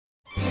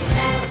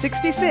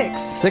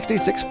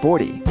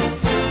6640.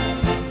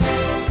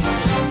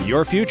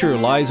 Your future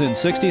lies in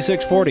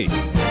 6640.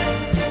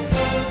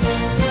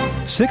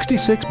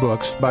 66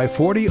 books by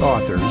 40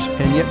 authors,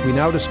 and yet we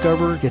now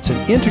discover it's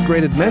an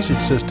integrated message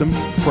system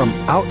from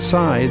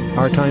outside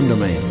our time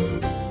domain.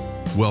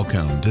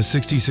 Welcome to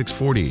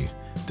 6640,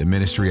 the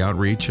ministry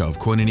outreach of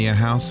Koinonia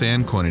House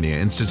and Koinonia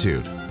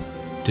Institute.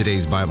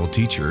 Today's Bible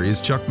teacher is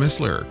Chuck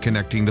Missler,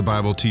 connecting the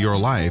Bible to your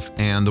life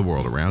and the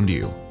world around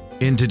you.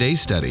 In today's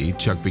study,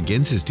 Chuck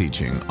begins his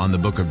teaching on the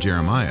book of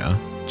Jeremiah,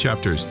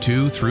 chapters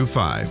 2 through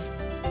 5.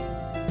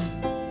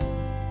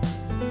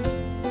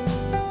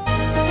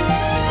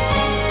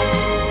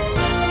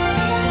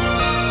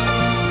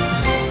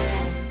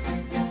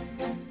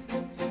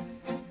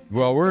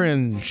 Well, we're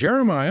in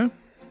Jeremiah.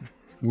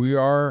 We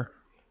are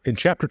in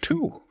chapter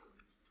 2.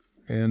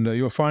 And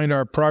you'll find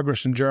our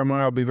progress in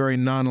Jeremiah will be very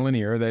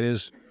nonlinear. That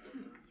is,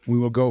 we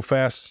will go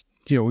fast.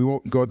 We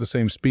won't go at the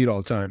same speed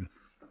all the time.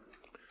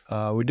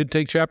 We did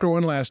take chapter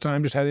 1 last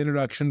time, just had the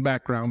introduction,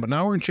 background. But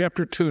now we're in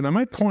chapter 2. And I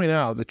might point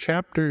out that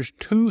chapters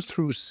 2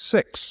 through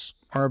 6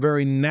 are a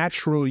very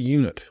natural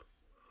unit.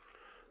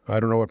 I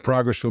don't know what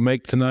progress we'll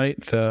make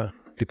tonight.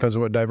 Depends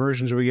on what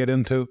diversions we get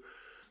into.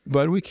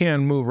 But we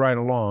can move right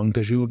along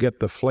because you will get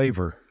the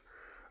flavor.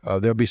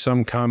 There'll be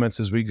some comments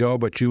as we go,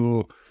 but you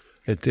will.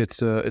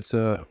 It's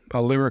a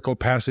lyrical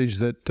passage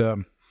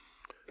that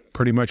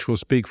pretty much will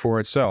speak for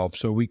itself.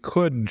 So we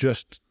could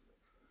just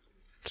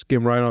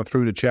skim right on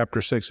through to chapter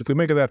 6. If we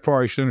make it that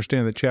far, you should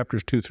understand that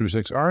chapters 2 through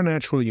 6 are a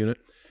natural unit.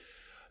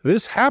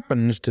 This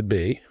happens to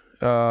be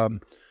one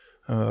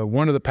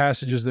of the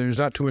passages there's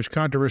not too much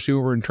controversy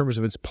over in terms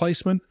of its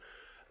placement.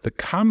 The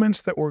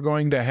comments that we're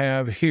going to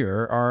have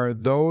here are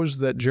those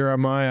that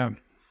Jeremiah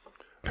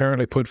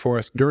apparently put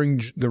forth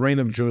during the reign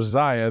of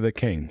Josiah the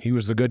king. He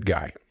was the good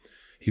guy.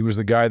 He was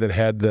the guy that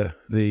had the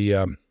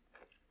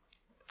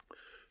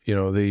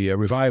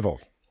revival.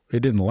 It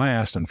didn't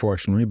last,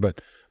 unfortunately,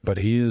 but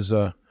he is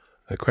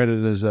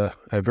credited as a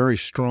very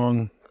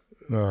strong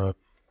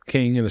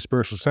king in a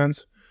spiritual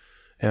sense.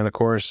 And of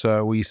course,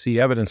 we see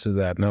evidence of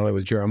that, not only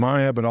with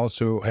Jeremiah, but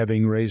also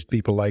having raised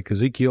people like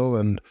Ezekiel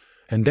and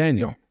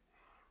Daniel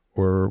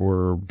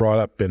were brought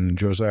up in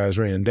Josiah's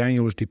reign. And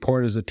Daniel was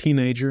deported as a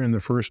teenager in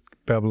the first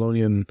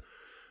Babylonian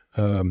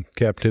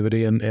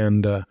captivity,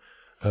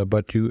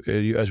 but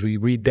as we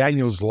read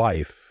Daniel's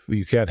life,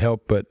 you can't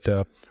help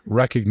but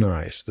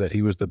recognize that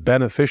he was the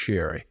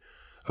beneficiary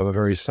of a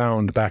very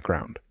sound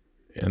background,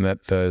 and that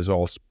is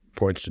all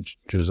points to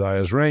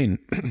Josiah's reign.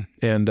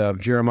 And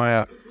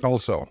Jeremiah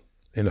also,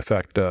 in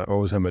effect,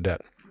 owes him a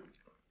debt.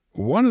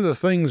 One of the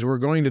things we're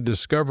going to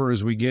discover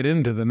as we get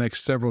into the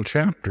next several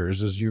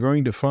chapters is you're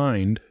going to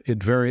find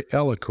it very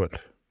eloquent.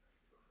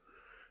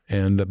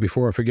 And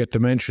before I forget to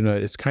mention,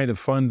 it's kind of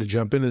fun to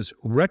jump in, is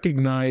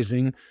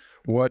recognizing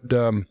what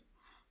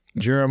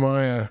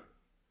Jeremiah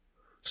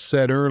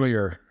said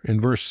earlier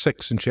in verse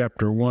 6 in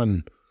chapter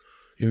 1.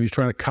 He's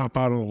trying to cop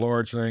out on the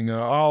Lord, saying,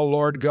 "Oh,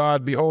 Lord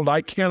God, behold,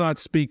 I cannot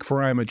speak,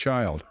 for I am a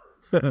child."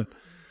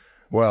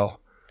 Well,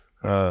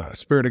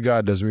 Spirit of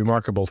God does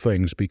remarkable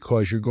things,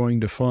 because you're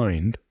going to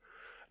find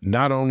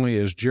not only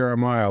is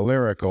Jeremiah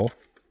lyrical,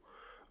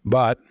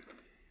 but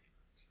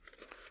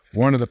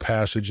one of the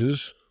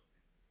passages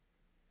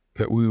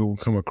that we will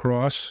come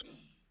across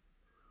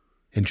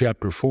in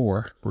chapter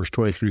 4, verse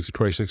 23 through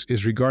 26,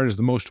 is regarded as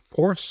the most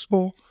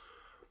forceful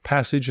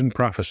passage in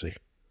prophecy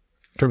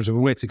in terms of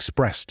the way it's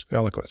expressed,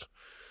 eloquence.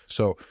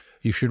 So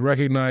you should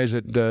recognize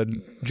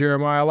that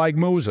Jeremiah, like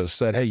Moses,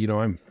 said, "Hey,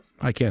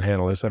 I can't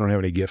handle this. I don't have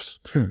any gifts."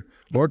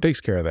 Lord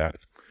takes care of that.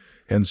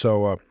 And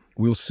so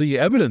we'll see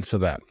evidence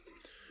of that.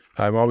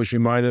 I'm always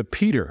reminded of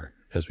Peter,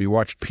 as we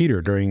watched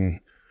Peter during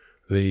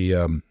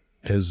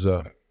his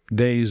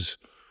days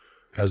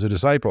as a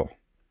disciple.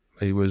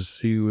 He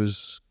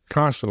was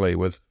constantly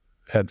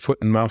had foot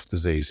and mouth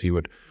disease. He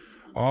would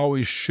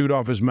always shoot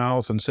off his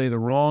mouth and say the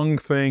wrong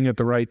thing at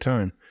the right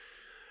time.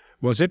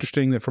 Well, it's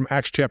interesting that from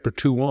Acts chapter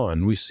 2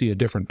 on, we see a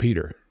different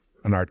Peter,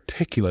 an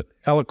articulate,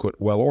 eloquent,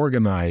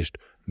 well-organized,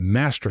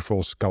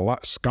 masterful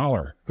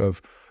scholar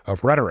of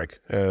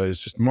rhetoric. It's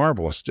just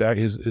marvelous.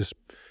 His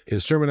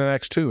sermon in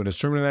Acts 2 and his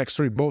sermon in Acts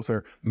 3, both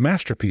are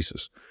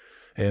masterpieces.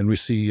 And we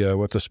see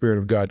what the Spirit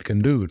of God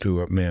can do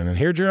to a man. And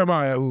here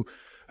Jeremiah, who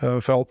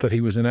felt that he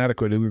was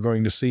inadequate, and we're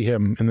going to see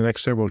him in the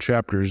next several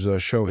chapters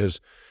show his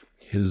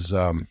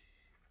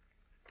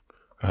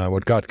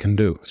what God can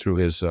do through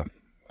his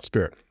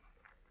Spirit.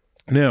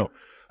 Now,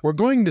 we're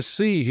going to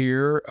see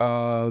here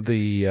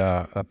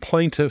the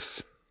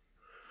plaintiff's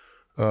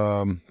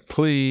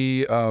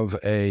plea of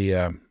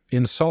a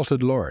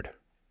insulted Lord.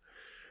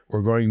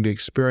 We're going to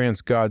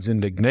experience God's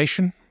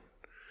indignation.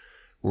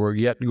 We're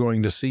yet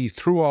going to see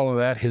through all of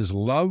that his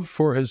love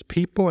for his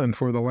people and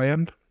for the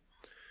land.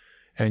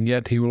 And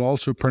yet he will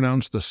also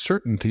pronounce the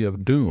certainty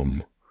of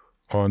doom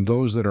on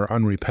those that are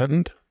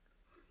unrepentant,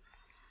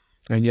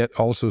 and yet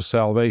also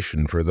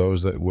salvation for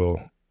those that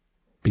will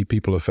be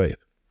people of faith.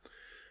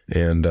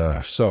 And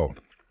so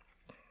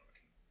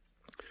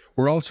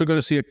we're also going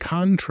to see a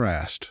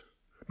contrast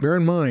Bear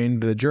in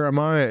mind that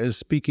Jeremiah is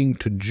speaking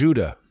to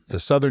Judah, the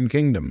southern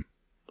kingdom.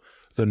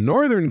 The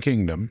northern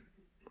kingdom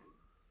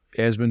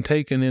has been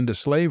taken into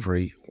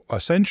slavery a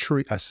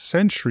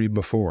century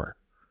before.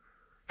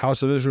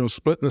 House of Israel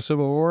split in the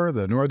Civil War.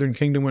 The northern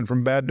kingdom went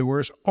from bad to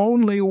worse.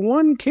 Only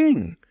one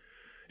king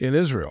in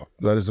Israel,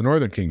 that is the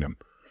northern kingdom,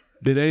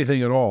 did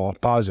anything at all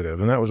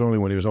positive, and that was only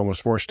when he was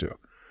almost forced to.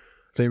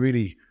 They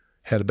really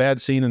had a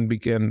bad scene,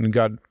 and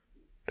God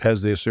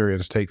has the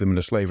Assyrians take them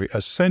into slavery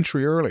a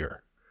century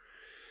earlier.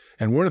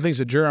 And one of the things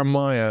that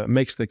Jeremiah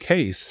makes the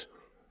case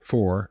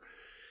for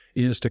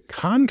is to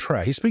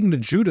contrast. He's speaking to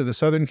Judah, the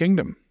southern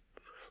kingdom,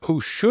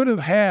 who should have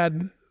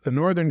had the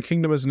northern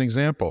kingdom as an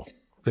example.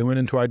 They went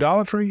into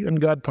idolatry,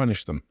 and God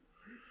punished them.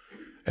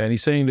 And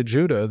he's saying to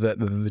Judah that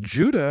the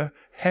Judah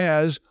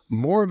has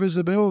more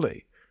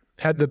visibility,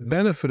 had the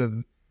benefit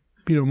of,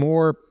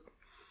 more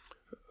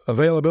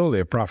availability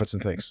of prophets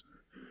and things.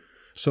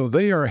 So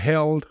they are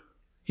held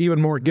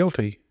even more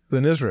guilty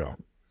than Israel.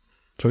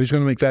 So he's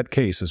going to make that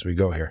case as we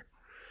go here.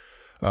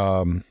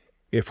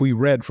 If we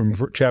read from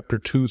chapter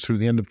 2 through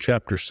the end of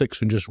chapter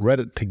 6 and just read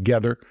it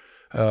together,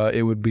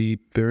 it would be,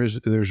 there's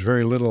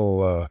very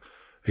little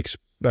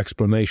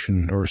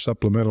explanation or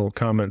supplemental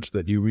comments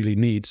that you really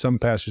need. Some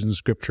passages in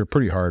Scripture are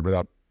pretty hard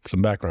without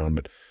some background,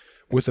 but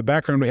with the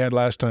background we had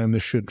last time,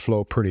 this should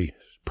flow pretty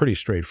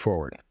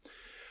straightforward.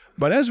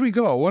 But as we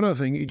go, one other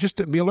thing, just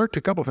to be alert to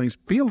a couple of things.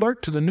 Be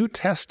alert to the New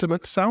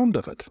Testament sound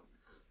of it.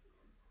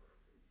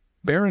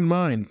 Bear in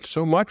mind,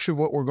 so much of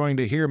what we're going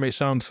to hear may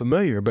sound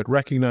familiar, but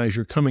recognize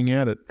you're coming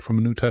at it from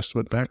a New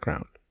Testament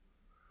background.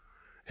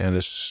 And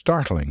it's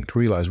startling to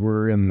realize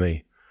we're in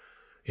the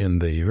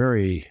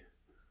very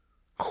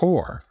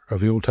core of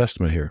the Old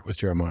Testament here with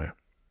Jeremiah.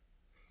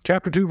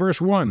 Chapter 2,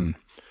 verse 1.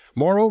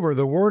 Moreover,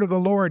 the word of the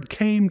Lord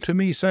came to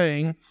me,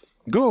 saying,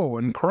 Go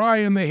and cry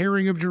in the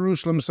hearing of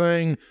Jerusalem,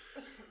 saying,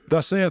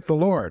 Thus saith the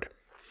Lord,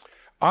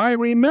 I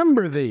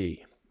remember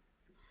thee,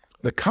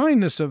 the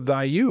kindness of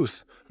thy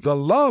youth, the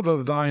love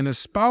of thine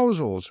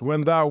espousals,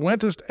 when thou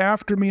wentest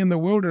after me in the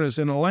wilderness,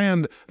 in a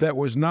land that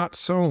was not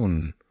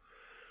sown.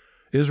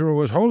 Israel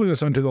was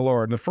holiness unto the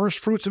Lord, and the first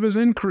fruits of his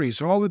increase.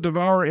 All that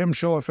devour him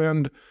shall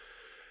offend.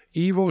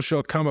 Evil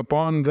shall come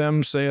upon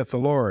them, saith the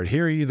Lord.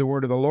 Hear ye the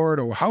word of the Lord,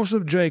 O house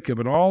of Jacob,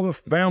 and all the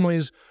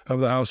families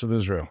of the house of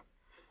Israel.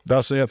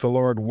 Thus saith the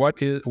Lord,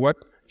 what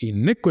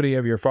iniquity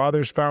have your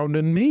fathers found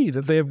in me,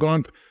 that they have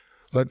gone...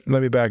 Let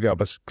me back up.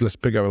 Let's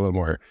pick up a little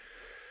more here.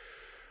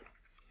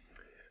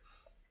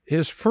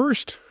 His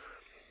first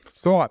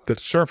thought that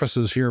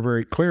surfaces here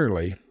very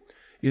clearly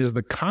is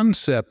the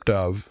concept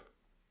of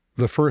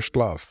the first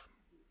love.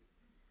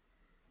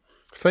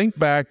 Think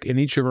back in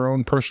each of our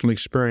own personal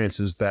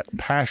experiences, that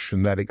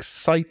passion, that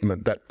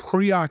excitement, that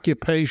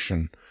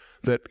preoccupation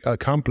that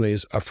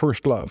accompanies a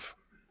first love.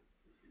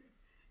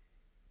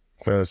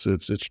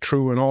 It's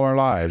true in all our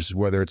lives,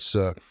 whether it's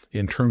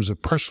in terms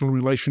of personal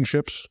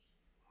relationships,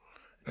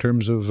 in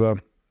terms of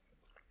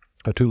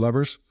two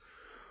lovers,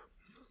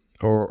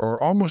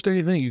 or almost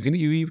anything.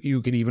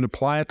 You can even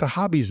apply it to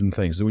hobbies and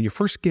things. When you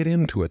first get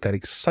into it, that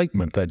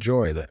excitement, that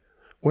joy, that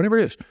whatever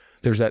it is,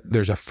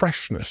 there's a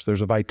freshness,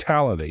 there's a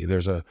vitality,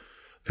 there's a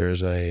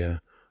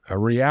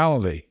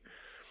reality.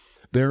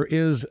 There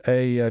is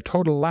a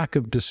total lack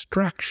of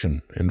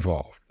distraction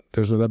involved.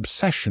 There's an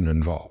obsession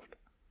involved.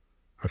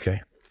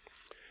 Okay,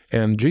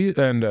 and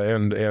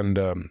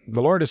the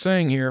Lord is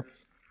saying here,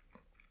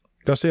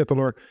 thus saith the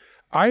Lord,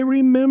 I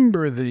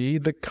remember thee,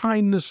 the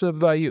kindness of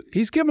thy youth.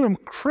 He's given him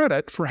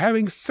credit for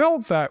having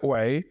felt that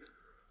way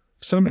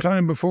some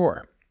time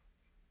before.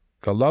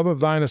 The love of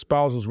thine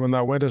espousals, when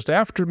thou wentest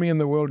after me in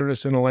the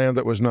wilderness, in a land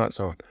that was not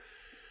sown.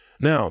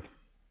 Now,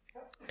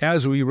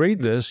 as we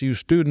read this, you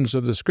students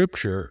of the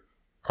Scripture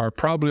are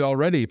probably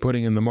already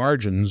putting in the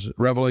margins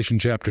Revelation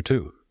chapter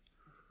 2,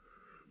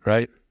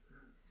 right?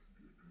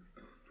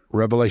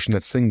 Revelation,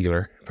 that's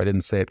singular. If I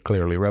didn't say it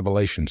clearly,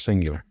 Revelation,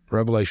 singular.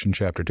 Revelation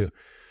chapter 2,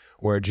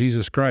 where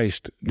Jesus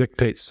Christ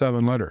dictates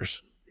 7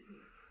 letters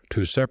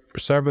to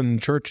 7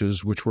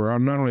 churches, which were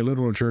not only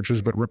literal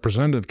churches, but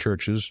representative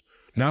churches,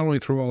 not only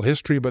through all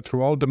history, but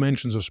through all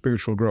dimensions of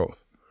spiritual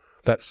growth.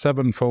 That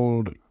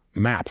 7-fold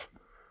map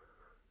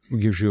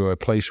gives you a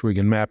place where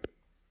you can map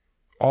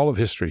all of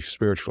history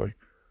spiritually,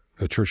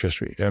 the church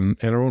history, and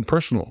our own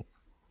personal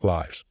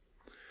lives.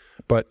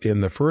 But in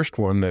the first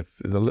one,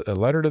 the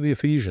letter to the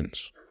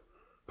Ephesians,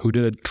 who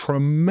did a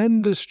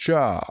tremendous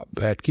job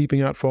at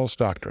keeping out false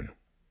doctrine.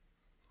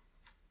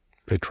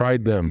 They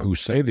tried them who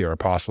say they are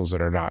apostles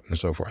that are not, and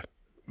so forth.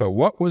 But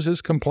what was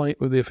his complaint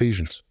with the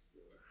Ephesians?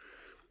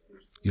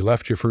 You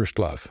left your first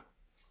love.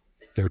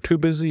 They were too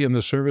busy in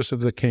the service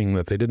of the king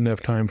that they didn't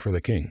have time for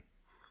the king.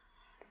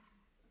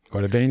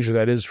 What a danger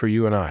that is for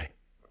you and I.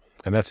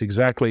 And that's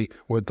exactly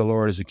what the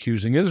Lord is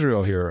accusing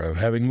Israel here of,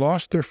 having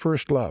lost their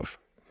first love.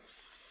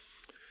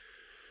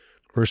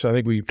 I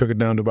think we took it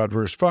down to about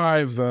verse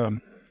 5.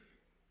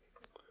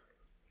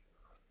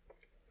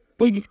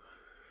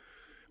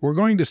 We're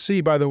going to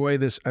see, by the way,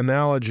 this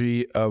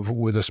analogy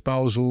with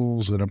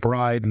espousals and a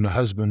bride and a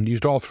husband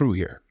used all through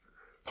here.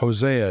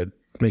 Hosea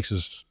makes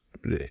this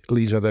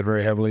leads on that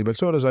very heavily, but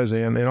so does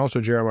Isaiah, and also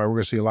Jeremiah. We're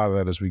going to see a lot of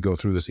that as we go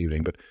through this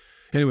evening. But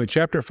anyway,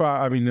 chapter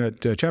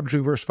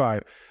 2, verse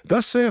 5.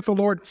 Thus saith the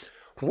Lord,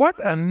 what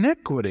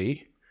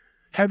iniquity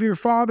have your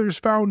fathers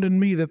found in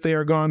me, that they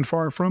are gone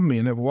far from me,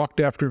 and have walked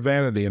after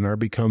vanity, and are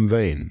become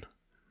vain?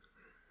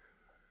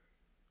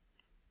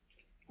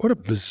 What a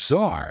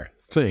bizarre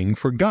thing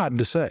for God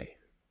to say.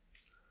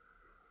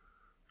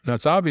 Now,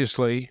 it's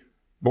obviously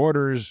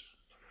borders,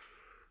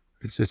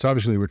 it's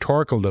obviously a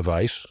rhetorical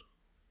device.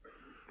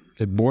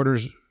 It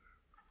borders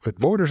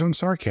on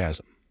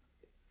sarcasm.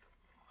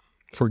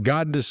 For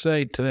God to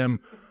say to them,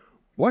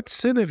 what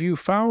sin have you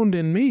found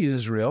in me,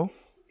 Israel,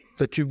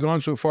 that you've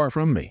gone so far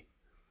from me?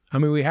 I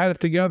mean, we had it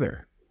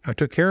together. I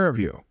took care of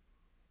you.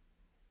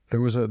 There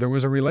was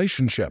a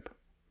relationship.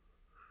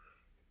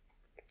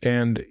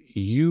 And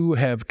you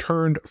have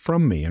turned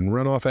from me and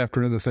run off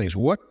after other things.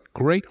 What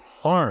great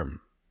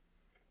harm,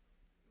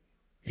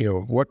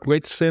 what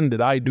great sin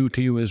did I do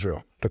to you,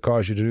 Israel, to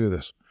cause you to do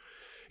this?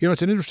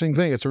 It's an interesting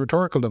thing. It's a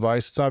rhetorical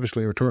device. It's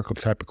obviously a rhetorical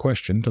type of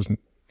question. It doesn't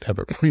have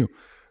an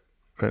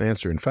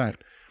answer, in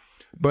fact.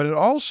 But it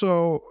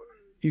also,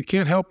 you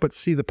can't help but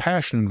see the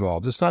passion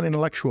involved. It's not an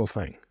intellectual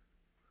thing.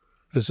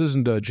 This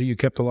isn't gee, you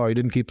kept the law, you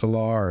didn't keep the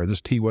law, or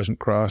this T wasn't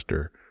crossed,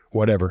 or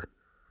whatever.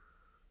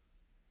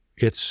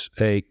 It's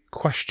a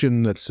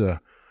question that's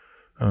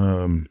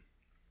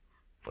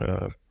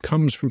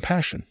comes from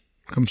passion,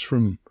 comes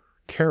from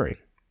caring.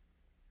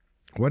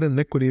 What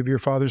iniquity have your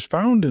fathers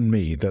found in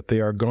me, that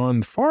they are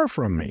gone far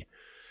from me,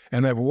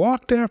 and have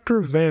walked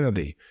after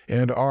vanity,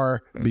 and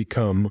are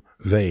become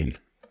vain?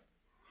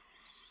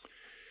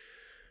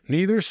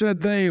 Neither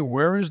said they,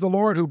 where is the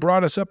Lord who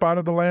brought us up out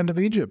of the land of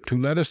Egypt,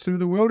 who led us through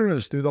the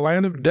wilderness, through the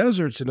land of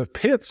deserts and of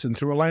pits, and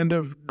through a land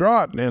of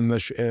drought and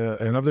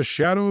of the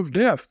shadow of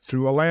death,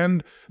 through a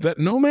land that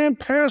no man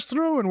passed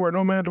through and where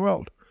no man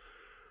dwelt?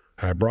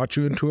 I brought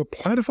you into a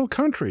plentiful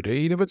country to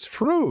eat of its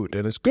fruit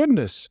and its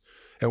goodness.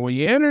 And when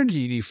ye entered,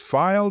 ye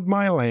defiled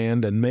my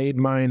land and made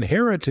mine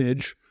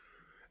heritage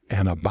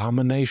an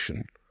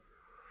abomination.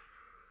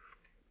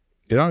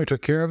 He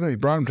took care of them. He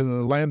brought them to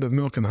the land of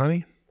milk and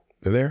honey.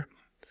 They're there.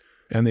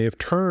 And they have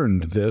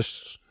turned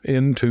this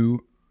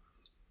into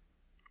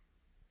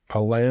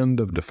a land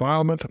of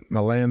defilement,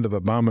 a land of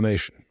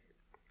abomination,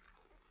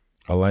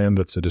 a land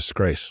that's a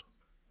disgrace.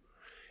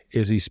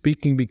 Is he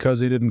speaking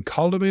because they didn't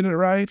cultivate it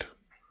right?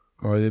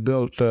 Or they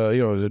built,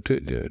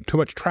 too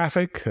much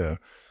traffic?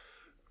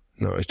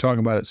 No, he's talking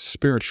about it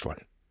spiritually.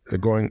 They're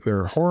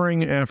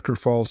whoring after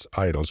false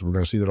idols. We're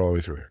going to see that all the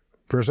way through here.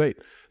 Verse 8,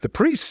 the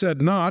priest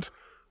said not,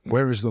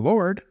 where is the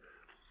Lord?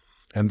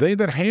 And they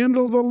that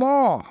handle the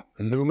law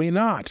knew me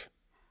not.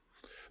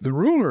 The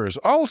rulers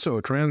also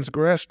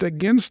transgressed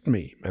against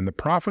me, and the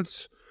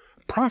prophets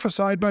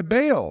prophesied by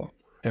Baal,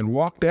 and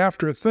walked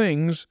after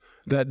things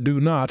that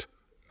do not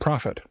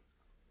profit.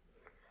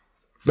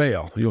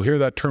 Baal, you'll hear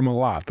that term a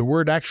lot. The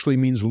word actually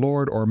means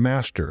Lord or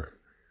Master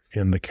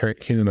in the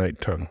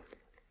Canaanite tongue.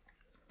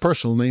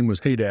 Personal name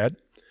was Hadad.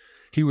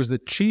 He was the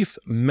chief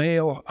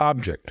male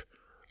object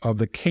of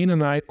the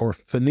Canaanite or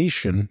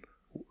Phoenician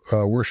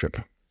worship.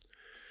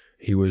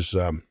 He was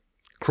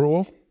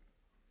cruel,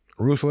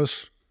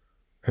 ruthless,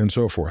 and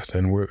so forth.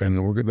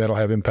 And that'll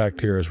have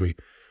impact here as we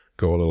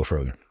go a little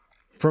further.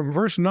 From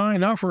verse 9,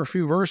 now for a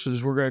few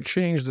verses, we're going to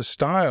change the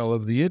style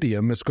of the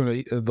idiom.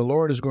 The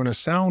Lord is going to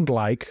sound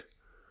like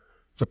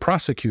the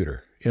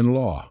prosecutor in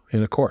law,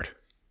 in a court.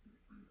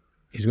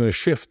 He's going to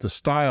shift the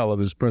style of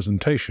his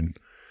presentation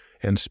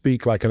and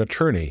speak like an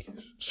attorney,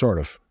 sort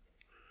of.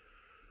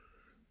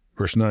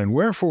 Verse 9,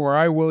 wherefore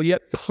I will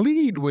yet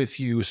plead with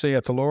you,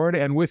 saith the Lord,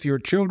 and with your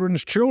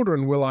children's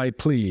children will I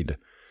plead,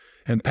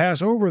 and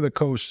pass over the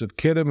coasts of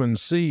Kittim and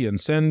see, and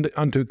send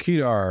unto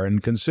Kedar,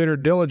 and consider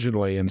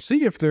diligently, and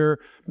see if there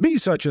be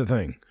such a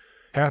thing.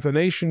 Hath a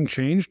nation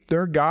changed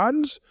their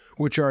gods,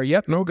 which are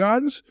yet no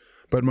gods?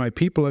 But my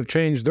people have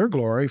changed their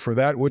glory for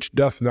that which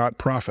doth not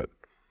profit.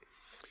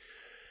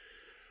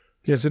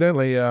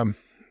 Incidentally,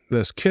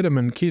 this Kittim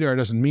and Kedar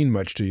doesn't mean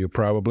much to you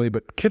probably,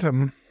 but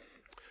Kittim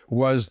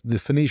was the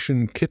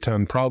Phoenician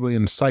Kitan, probably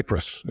in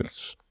Cyprus.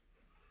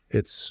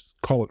 It's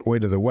call it way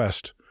to the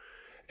west.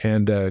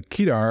 And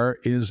Kedar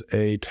is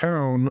a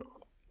town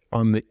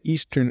on the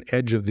eastern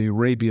edge of the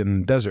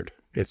Arabian desert.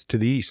 It's to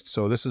the east.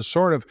 So this is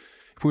sort of,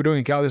 if we're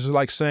doing a calendar, this is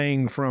like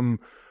saying from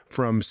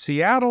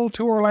Seattle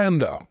to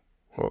Orlando.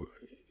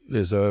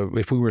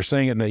 If we were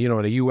saying it in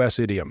a U.S.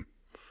 idiom.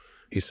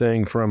 He's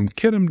saying from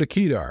Kittim to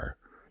Kedar.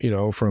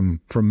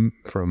 From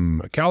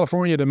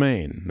California to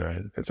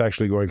Maine. It's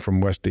actually going from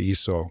west to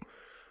east, so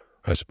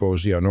I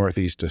suppose,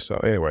 northeast to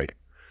south. Anyway,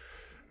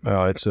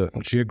 it's a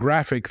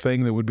geographic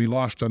thing that would be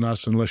lost on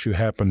us unless you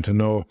happen to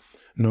know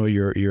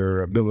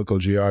your biblical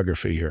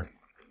geography here.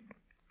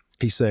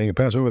 He's saying,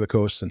 pass over the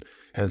coast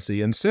and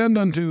see, and send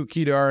unto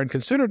Kedar, and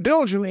consider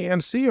diligently,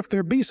 and see if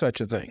there be such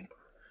a thing.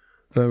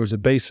 There was a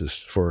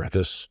basis for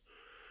this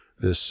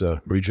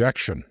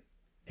rejection.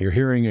 You're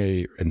hearing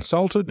a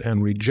insulted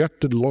and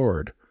rejected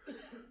Lord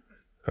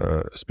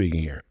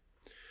speaking here.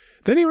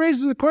 Then he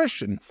raises the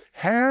question,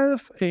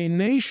 hath a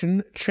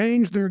nation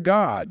changed their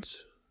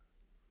gods?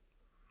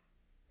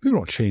 People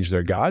don't change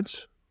their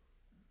gods.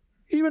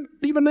 Even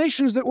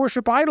nations that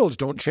worship idols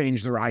don't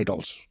change their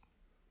idols.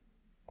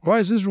 Why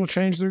has Israel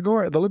changed their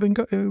God? The living,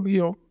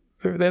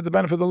 they have the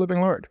benefit of the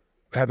living Lord.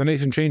 Hath the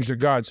nation changed their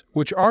gods,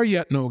 which are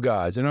yet no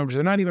gods? In other words,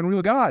 they're not even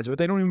real gods, but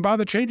they don't even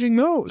bother changing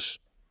those.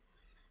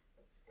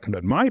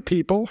 But my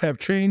people have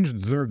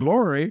changed their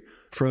glory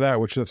for that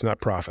which does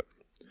not profit.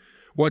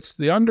 What's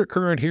the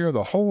undercurrent here?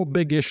 The whole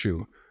big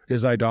issue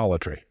is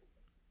idolatry.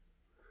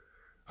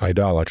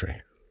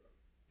 Idolatry.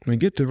 We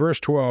get to verse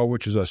 12,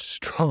 which is a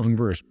strong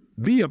verse.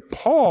 Be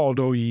appalled,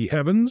 O ye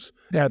heavens,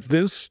 at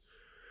this,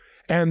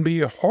 and be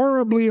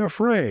horribly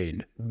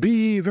afraid.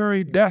 Be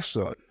very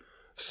desolate,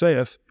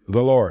 saith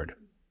the Lord.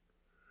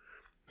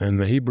 And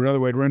the Hebrew other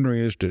way of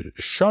rendering is to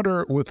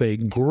shudder with a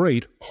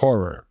great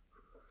horror.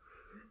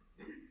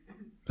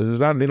 This is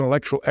not an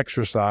intellectual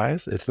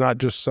exercise. It's not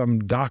just some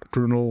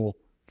doctrinal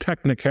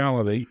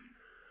technicality.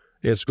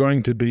 It's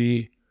going to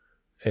be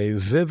a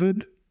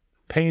vivid,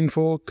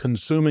 painful,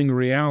 consuming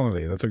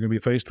reality that they're going to be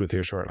faced with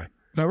here shortly.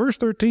 Now, verse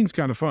 13 is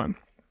kind of fun.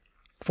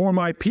 For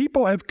my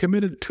people have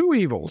committed two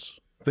evils.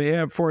 They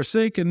have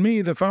forsaken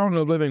me, the fountain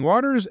of living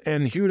waters,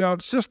 and hewed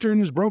out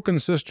cisterns, broken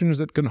cisterns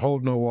that can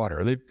hold no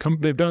water.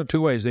 They've done it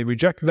two ways. They've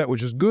rejected that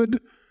which is good,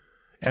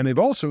 and they've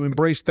also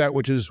embraced that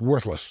which is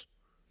worthless.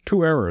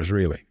 Two errors,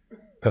 really.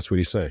 That's what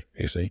he's saying,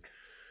 you see.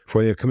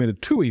 For they have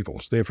committed two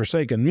evils. They have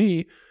forsaken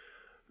me,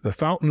 the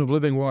fountain of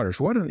living waters.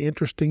 What an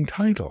interesting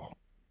title.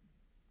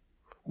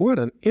 What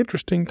an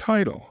interesting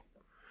title.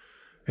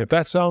 If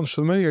that sounds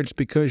familiar, it's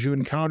because you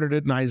encountered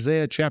it in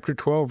Isaiah chapter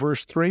 12,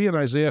 verse 3, and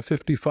Isaiah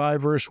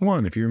 55, verse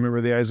 1, if you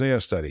remember the Isaiah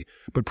study.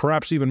 But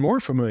perhaps even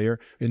more familiar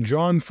in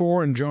John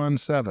 4 and John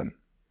 7.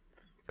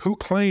 Who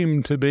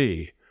claimed to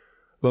be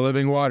the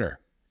living water?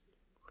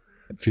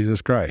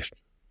 Jesus Christ.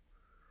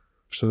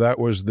 So that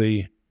was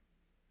the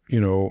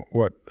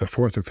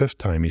fourth or fifth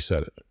time he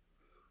said it.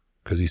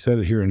 Because he said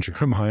it here in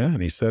Jeremiah,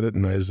 and he said it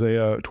in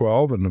Isaiah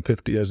 12 and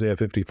Isaiah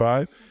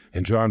 55,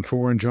 and John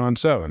 4 and John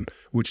 7,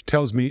 which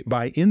tells me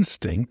by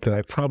instinct that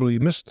I probably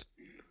missed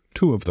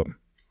two of them.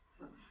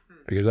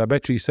 Because I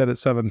bet you he said it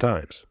 7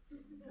 times.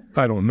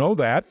 I don't know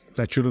that.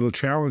 That's your little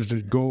challenge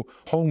to go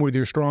home with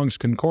your Strong's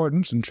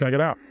Concordance and check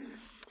it out.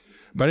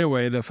 But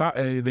anyway,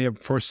 they have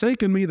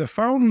forsaken me, the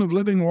fountain of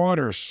living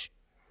waters,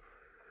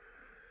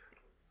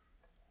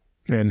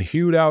 and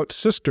hewed out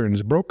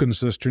cisterns, broken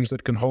cisterns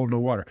that can hold no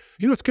water.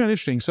 It's kind of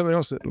interesting. Something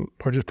else that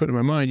I just put in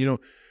my mind,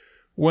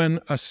 when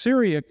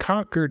Assyria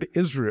conquered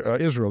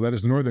Israel, that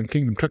is the northern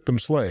kingdom, took them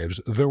slaves,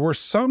 there were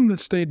some that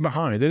stayed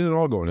behind. They didn't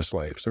all go into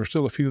slaves. There were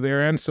still a few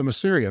there, and some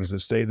Assyrians that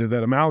stayed there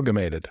that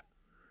amalgamated.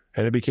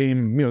 And it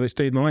became, they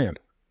stayed in the land.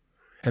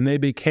 And they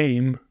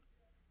became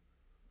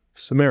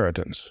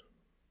Samaritans.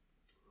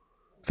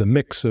 The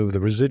mix of the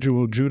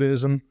residual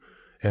Judaism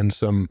and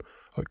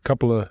a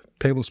couple of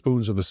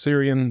tablespoons of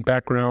Assyrian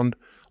background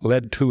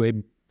led to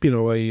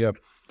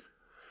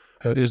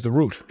is the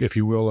root, if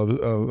you will,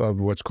 of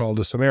what's called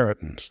the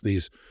Samaritans.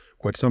 These,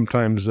 what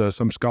sometimes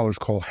some scholars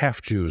call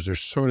half-Jews. They're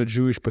sort of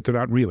Jewish, but they're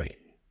not really.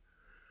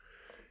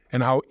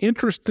 And how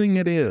interesting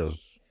it is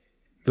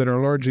that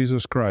our Lord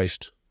Jesus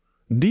Christ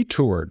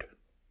detoured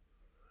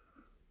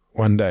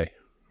one day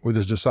with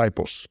his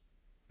disciples.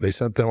 He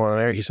sent them on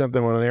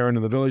an errand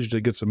in the village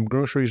to get some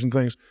groceries and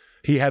things.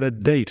 He had a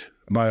date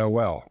by a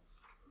well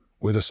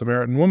with a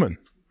Samaritan woman,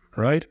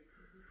 right?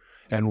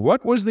 And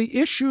what was the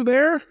issue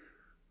there?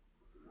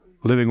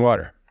 Living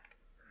water.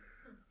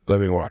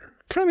 Living water.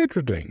 Kind of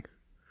interesting.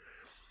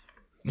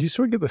 Do you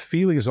sort of get the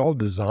feeling it's all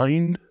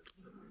designed?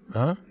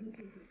 Huh?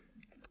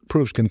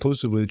 Proves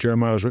conclusively that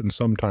Jeremiah was written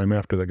sometime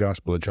after the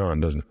Gospel of John,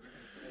 doesn't it?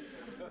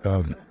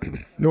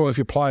 No, if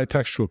you apply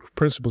textual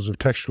principles of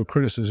textual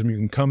criticism, you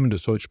can come to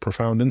such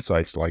profound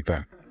insights like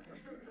that.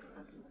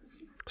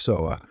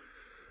 So,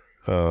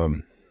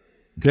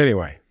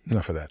 anyway,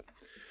 enough of that.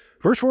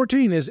 Verse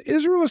 14, is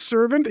Israel a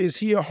servant? Is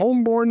he a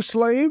homeborn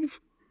slave?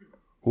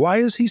 Why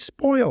is he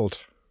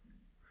spoiled?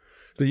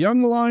 The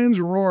young lions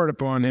roared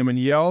upon him and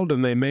yelled,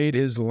 and they made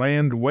his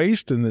land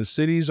waste, and the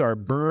cities are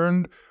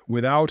burned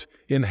without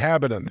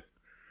inhabitant.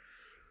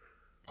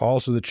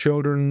 Also the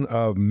children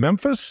of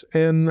Memphis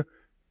and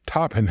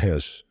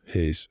Tahpanhes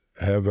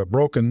have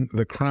broken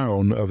the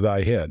crown of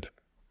thy head.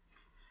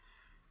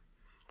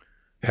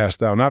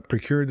 Hast thou not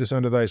procured this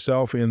unto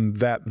thyself, in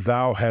that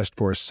thou hast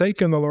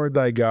forsaken the Lord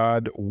thy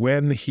God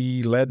when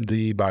he led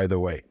thee by the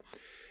way?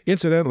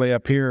 Incidentally,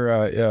 up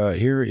here,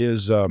 here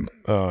is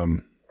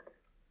referring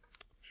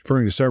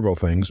to several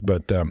things,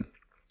 but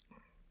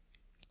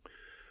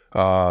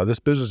this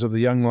business of the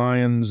young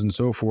lions and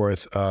so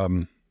forth,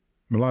 there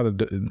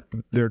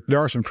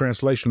are some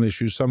translational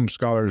issues. Some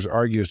scholars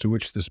argue as to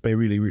which this may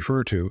really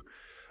refer to.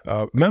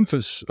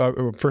 Memphis,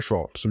 first of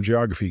all, some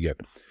geography again.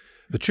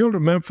 The children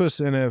of Memphis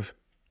and of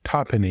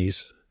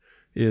Tahpanhes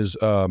there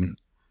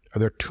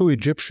are two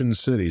Egyptian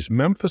cities.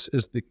 Memphis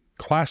is the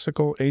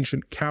classical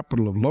ancient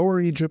capital of Lower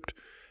Egypt,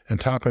 and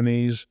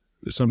Tahpanhes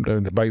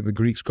sometimes by the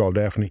Greeks called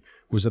Daphne,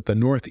 was at the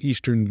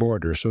northeastern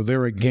border. So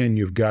there again,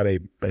 you've got a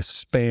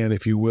span,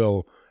 if you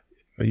will,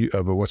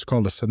 of what's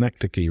called a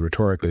synecdoche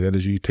rhetorically. That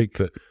is, you take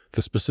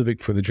the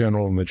specific for the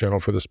general and the general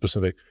for the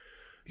specific.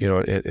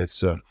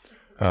 If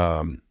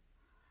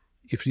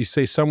you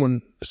say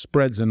someone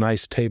spreads a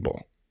nice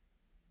table,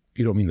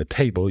 you don't mean the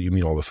table, you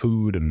mean all the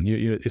food, and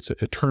it's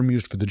a term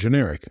used for the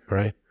generic,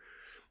 right?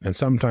 And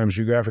sometimes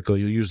geographically,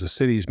 you'll use the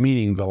cities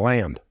meaning the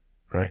land,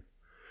 right?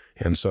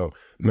 And so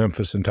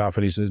Memphis and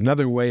Taphanes is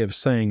another way of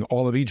saying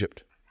all of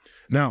Egypt.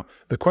 Now,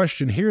 the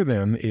question here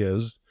then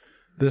is,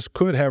 this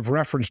could have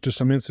reference to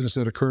some incidents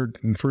that occurred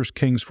in 1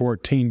 Kings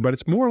 14, but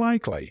it's more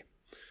likely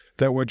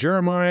that what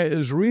Jeremiah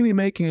is really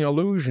making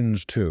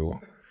allusions to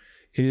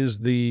is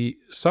the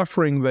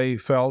suffering they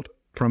felt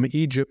from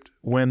Egypt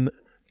when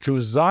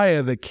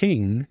Josiah the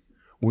king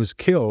was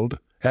killed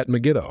at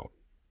Megiddo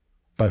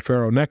by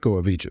Pharaoh Necho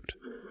of Egypt.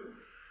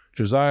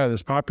 Josiah,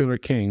 this popular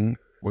king,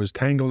 was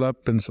tangled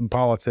up in some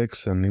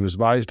politics, and he was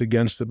advised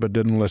against it but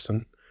didn't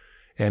listen,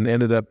 and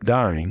ended up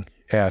dying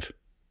at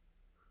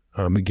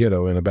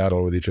Megiddo in a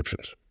battle with the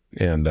Egyptians.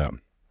 And that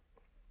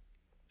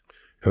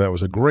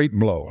was a great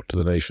blow to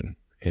the nation.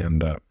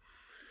 And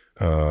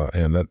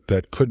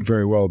that could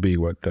very well be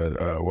what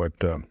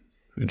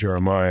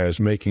Jeremiah is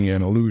making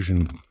an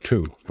allusion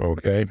to,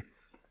 okay?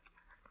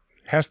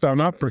 Hast thou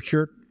not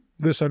procured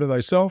this unto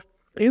thyself,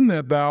 in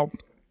that thou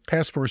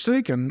hast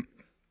forsaken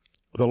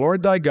the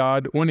Lord thy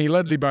God when he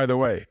led thee by the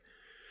way?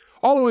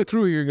 All the way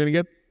through,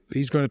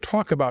 he's going to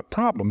talk about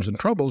problems and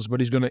troubles, but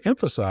he's going to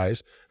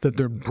emphasize that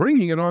they're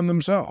bringing it on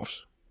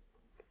themselves.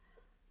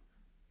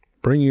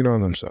 Bringing it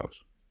on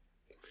themselves.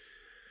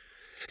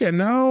 And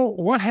now,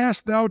 what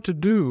hast thou to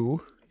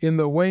do in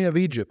the way of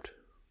Egypt?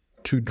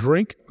 To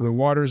drink the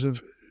waters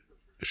of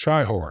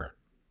Shihor?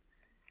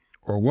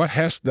 Or what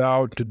hast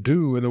thou to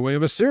do in the way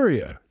of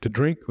Assyria? To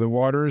drink the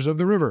waters of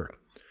the river?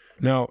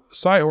 Now,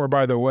 Shihor,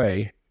 by the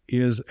way,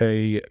 is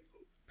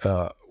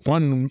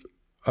one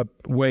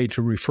way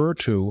to refer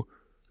to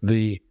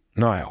the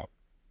Nile.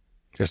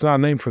 It's not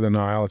a name for the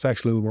Nile. It's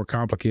actually a little more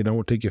complicated. I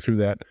won't take you through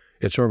that.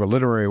 It's sort of a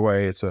literary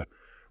way. It's a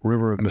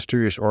river of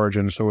mysterious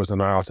origin. So is the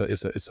Nile.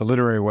 It's a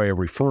literary way of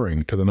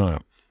referring to the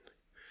Nile.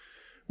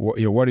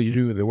 What do you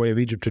do in the way of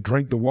Egypt? To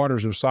drink the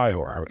waters of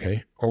Shihor,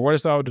 okay? Or what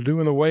hast thou to do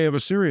in the way of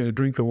Assyria? To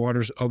drink the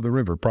waters of the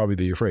river, probably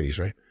the Euphrates,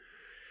 right?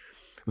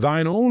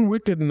 Thine own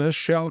wickedness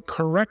shall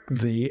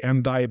correct thee,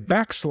 and thy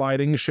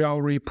backsliding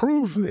shall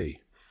reprove thee.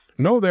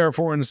 Know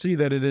therefore and see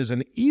that it is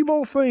an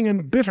evil thing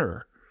and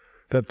bitter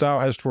that thou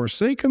hast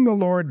forsaken the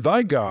Lord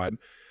thy God,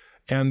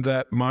 and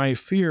that my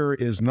fear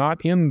is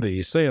not in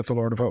thee, saith the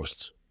Lord of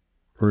hosts.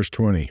 Verse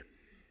 20.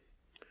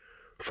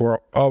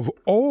 For of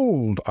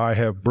old I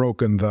have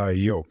broken thy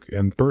yoke,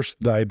 and burst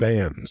thy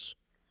bands.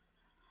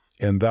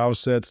 And thou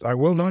saidst, I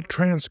will not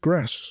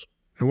transgress.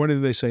 And when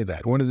did they say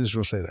that? When did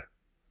Israel say that?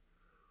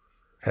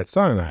 At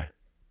Sinai,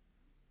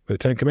 the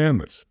Ten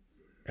Commandments.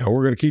 And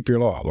we're going to keep your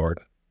law, Lord.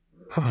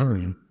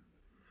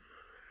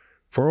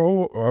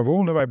 For of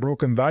old have I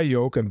broken thy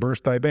yoke and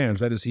burst thy bands.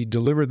 That is, he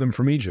delivered them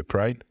from Egypt,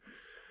 right?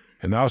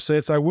 And thou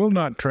sayest, I will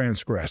not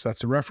transgress.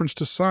 That's a reference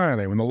to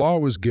Sinai, when the law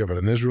was given,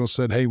 and Israel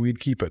said, hey, we'd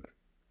keep it.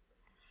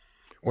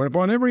 When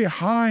upon every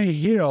high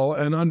hill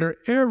and under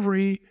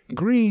every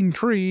green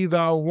tree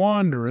thou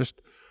wanderest,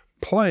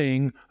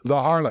 playing the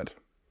harlot.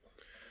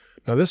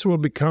 Now, this will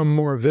become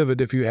more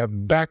vivid if you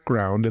have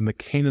background in the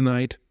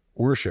Canaanite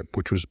worship,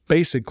 which was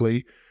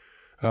basically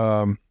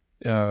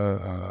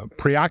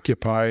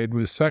preoccupied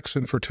with sex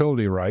and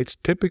fertility rites,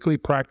 typically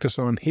practiced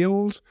on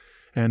hills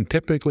and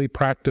typically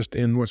practiced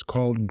in what's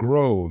called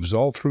groves.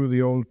 All through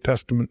the Old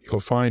Testament, you'll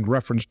find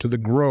reference to the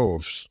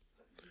groves.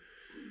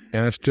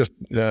 And it's just,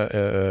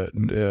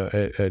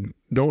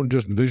 don't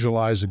just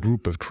visualize a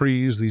group of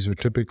trees. These are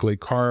typically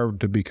carved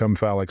to become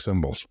phallic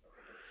symbols.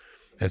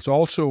 It's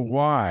also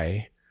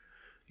why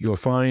you'll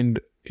find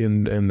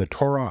in the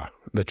Torah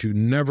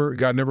that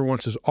God never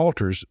wants his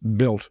altars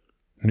built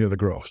near the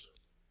groves.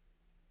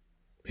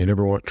 You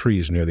never want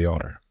trees near the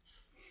altar.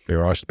 They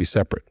are always to be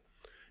separate.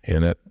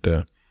 And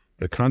the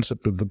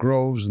concept of the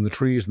groves and the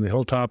trees and the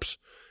hilltops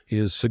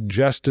is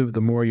suggestive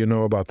the more you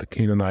know about the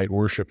Canaanite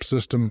worship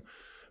system.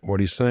 What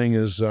he's saying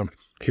is,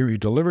 here he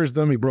delivers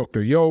them, he broke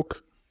their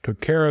yoke, took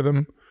care of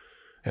them,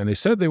 and they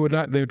said they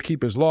would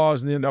keep his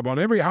laws, and then up on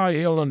every high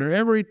hill, under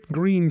every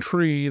green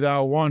tree,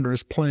 thou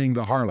wanderest, playing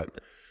the harlot.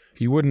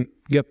 You wouldn't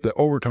get the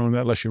overtone of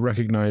that unless you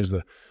recognize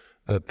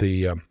that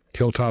the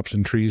hilltops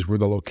and trees were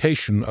the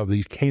location of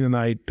these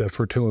Canaanite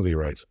fertility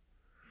rites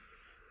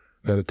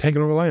that had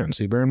taken over the land.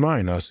 See, bear in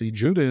mind, now see,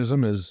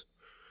 Judaism is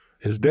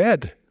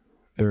dead.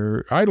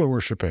 They're idol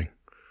worshiping.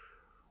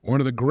 One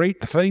of the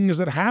great things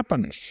that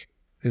happens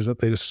is that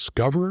they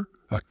discover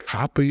a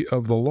copy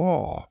of the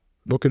law,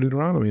 Book of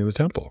Deuteronomy, in the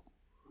temple.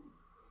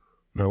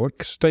 Now,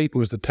 what state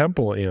was the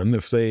temple in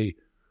if they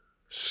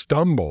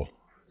stumble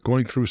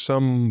going through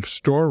some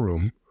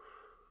storeroom,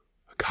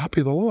 a copy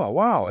of the law?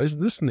 Wow,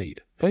 isn't this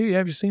neat? Hey,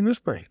 have you seen this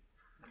thing?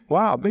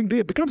 Wow, big deal.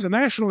 It becomes a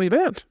national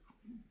event.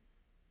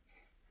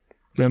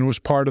 And it was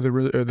part of the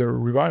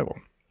revival.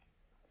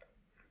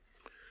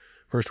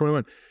 Verse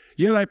 21,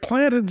 yet I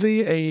planted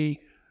thee a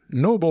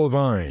noble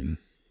vine,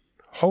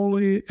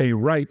 wholly a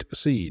right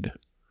seed.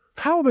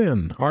 How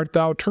then art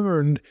thou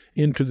turned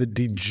into the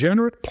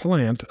degenerate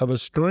plant of a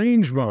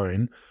strange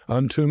vine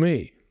unto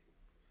me?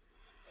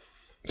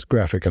 It's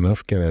graphic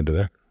enough, can't add to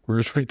that.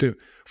 Verse 22,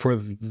 for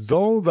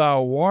though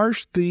thou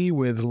wash thee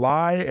with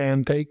lye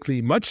and take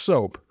thee much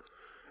soap,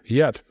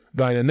 yet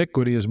thine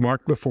iniquity is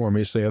marked before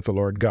me, saith the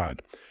Lord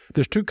God.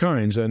 There's two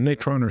kinds.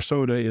 Natron or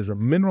soda is a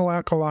mineral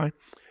alkali,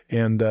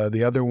 and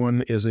the other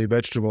one is a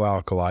vegetable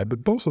alkali,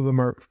 but both of them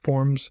are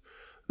forms,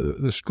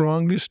 the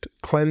strongest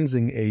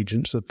cleansing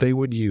agents that they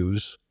would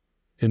use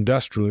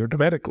industrially or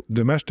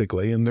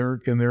domestically in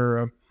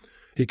their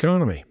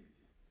economy.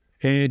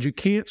 And you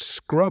can't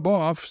scrub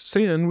off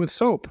sin with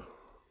soap.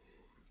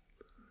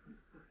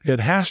 It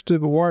has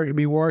to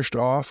be washed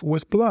off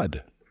with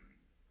blood.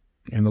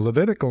 In the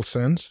Levitical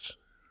sense,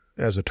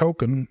 as a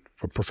token,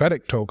 a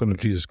prophetic token of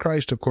Jesus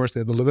Christ, of course,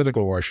 they had the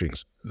Levitical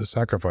washings, the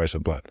sacrifice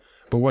of blood.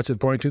 But what's it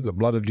point to? The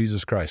blood of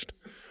Jesus Christ.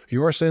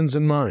 Your sins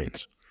and mine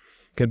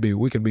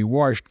we can be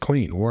washed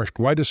clean, washed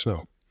white as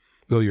snow,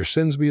 though your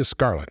sins be as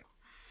scarlet.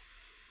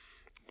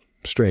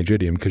 Strange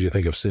idiom, because you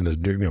think of sin as,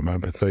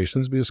 though your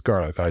sins be as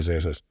scarlet,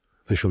 Isaiah says.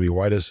 They shall be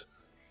white as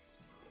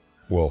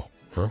wool.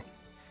 Huh?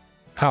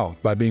 How?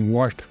 By being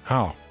washed.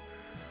 How?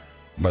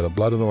 By the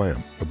blood of the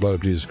Lamb, the blood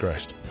of Jesus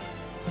Christ.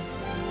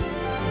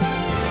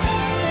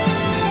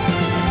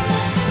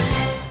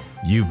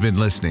 You've been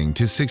listening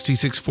to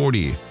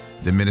 6640,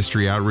 the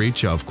ministry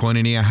outreach of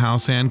Koinonia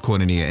House and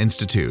Koinonia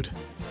Institute.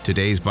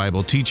 Today's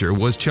Bible teacher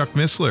was Chuck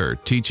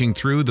Missler, teaching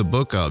through the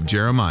book of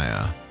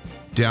Jeremiah.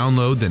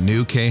 Download the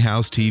new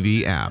K-House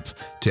TV app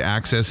to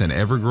access an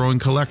ever-growing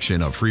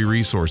collection of free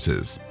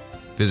resources.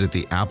 Visit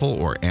the Apple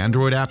or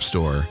Android App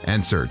Store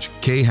and search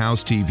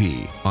K-House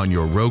TV on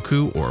your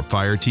Roku or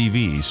Fire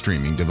TV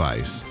streaming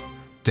device.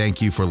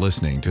 Thank you for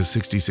listening to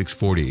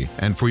 6640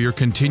 and for your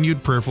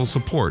continued prayerful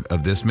support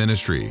of this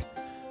ministry.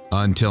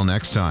 Until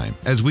next time,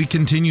 as we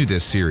continue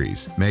this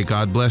series, may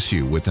God bless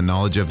you with the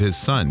knowledge of His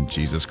Son,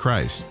 Jesus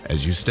Christ,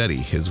 as you study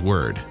His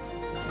Word.